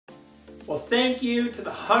Well, thank you to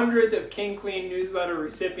the hundreds of King Clean newsletter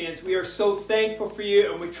recipients. We are so thankful for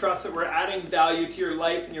you, and we trust that we're adding value to your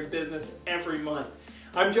life and your business every month.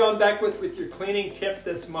 I'm John Beckwith with your cleaning tip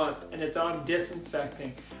this month, and it's on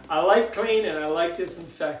disinfecting. I like clean and I like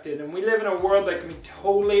disinfected, and we live in a world that can be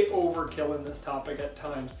totally overkill in this topic at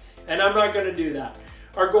times, and I'm not going to do that.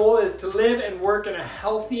 Our goal is to live and work in a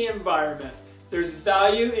healthy environment. There's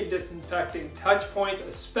value in disinfecting touch points,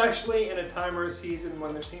 especially in a time or a season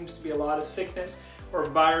when there seems to be a lot of sickness or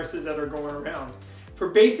viruses that are going around. For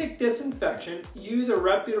basic disinfection, use a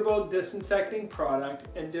reputable disinfecting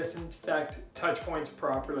product and disinfect touch points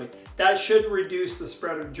properly. That should reduce the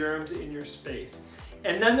spread of germs in your space.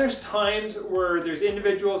 And then there's times where there's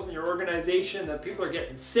individuals in your organization that people are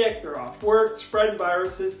getting sick, they're off work, spreading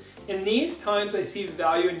viruses. In these times, I see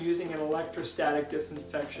value in using an electrostatic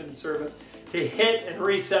disinfection service to hit and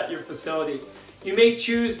reset your facility. You may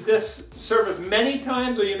choose this service many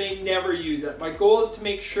times, or you may never use it. My goal is to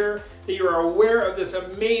make sure that you are aware of this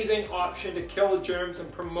amazing option to kill germs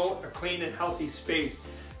and promote a clean and healthy space.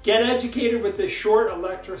 Get educated with this short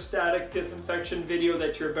electrostatic disinfection video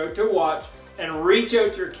that you're about to watch, and reach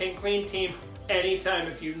out to your King Clean team anytime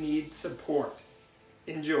if you need support.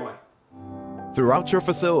 Enjoy. Throughout your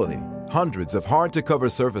facility, hundreds of hard-to-cover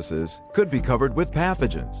surfaces could be covered with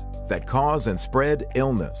pathogens that cause and spread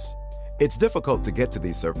illness. It's difficult to get to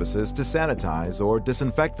these surfaces to sanitize or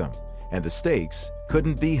disinfect them, and the stakes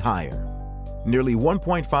couldn't be higher. Nearly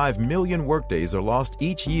 1.5 million workdays are lost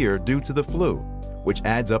each year due to the flu, which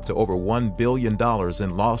adds up to over $1 billion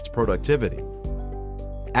in lost productivity.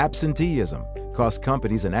 Absenteeism costs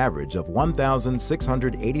companies an average of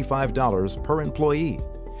 $1,685 per employee,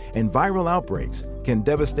 and viral outbreaks can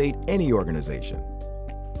devastate any organization.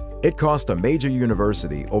 It cost a major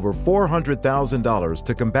university over $400,000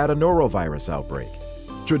 to combat a norovirus outbreak.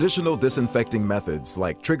 Traditional disinfecting methods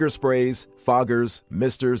like trigger sprays, foggers,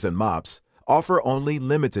 misters, and mops offer only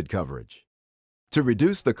limited coverage. To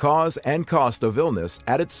reduce the cause and cost of illness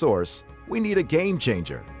at its source, we need a game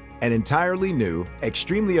changer, an entirely new,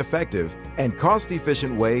 extremely effective, and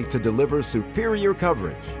cost-efficient way to deliver superior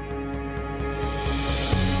coverage.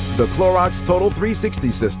 The Clorox Total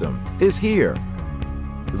 360 system is here.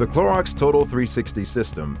 The Clorox Total 360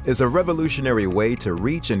 system is a revolutionary way to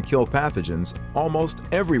reach and kill pathogens almost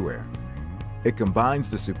everywhere. It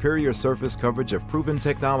combines the superior surface coverage of proven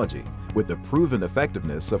technology with the proven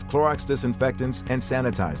effectiveness of Clorox disinfectants and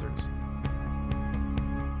sanitizers.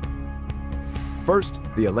 First,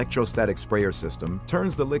 the electrostatic sprayer system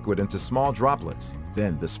turns the liquid into small droplets.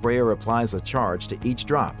 Then the sprayer applies a charge to each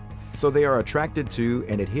drop, so they are attracted to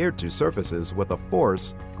and adhered to surfaces with a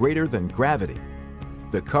force greater than gravity.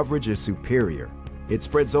 The coverage is superior. It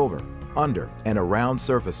spreads over, under, and around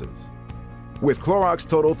surfaces. With Clorox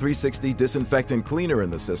Total 360 Disinfectant Cleaner in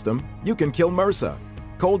the system, you can kill MRSA,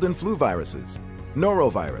 cold and flu viruses,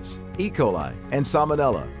 norovirus, E. coli, and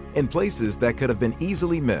salmonella in places that could have been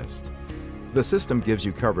easily missed. The system gives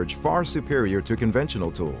you coverage far superior to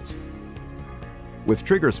conventional tools. With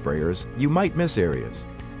trigger sprayers, you might miss areas.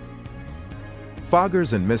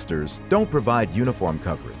 Foggers and misters don't provide uniform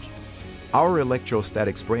coverage. Our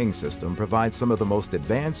electrostatic spraying system provides some of the most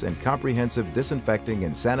advanced and comprehensive disinfecting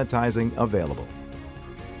and sanitizing available.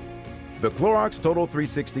 The Clorox Total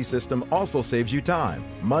 360 system also saves you time,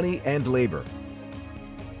 money, and labor.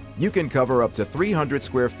 You can cover up to 300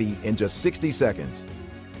 square feet in just 60 seconds.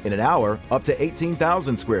 In an hour, up to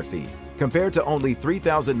 18,000 square feet, compared to only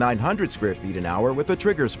 3,900 square feet an hour with a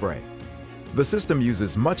trigger spray. The system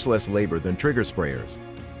uses much less labor than trigger sprayers.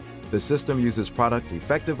 The system uses product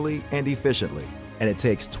effectively and efficiently, and it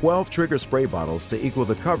takes 12 trigger spray bottles to equal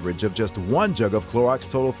the coverage of just one jug of Clorox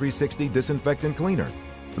Total 360 Disinfectant Cleaner.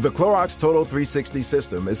 The Clorox Total 360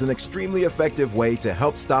 system is an extremely effective way to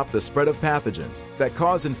help stop the spread of pathogens that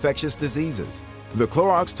cause infectious diseases. The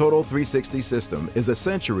Clorox Total 360 system is a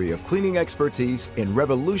century of cleaning expertise in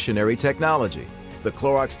revolutionary technology. The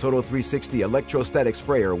Clorox Total 360 electrostatic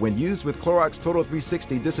sprayer, when used with Clorox Total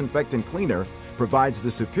 360 Disinfectant Cleaner, provides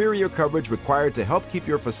the superior coverage required to help keep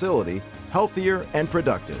your facility healthier and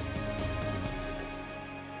productive.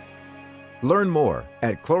 Learn more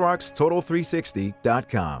at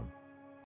CloroxTotal360.com.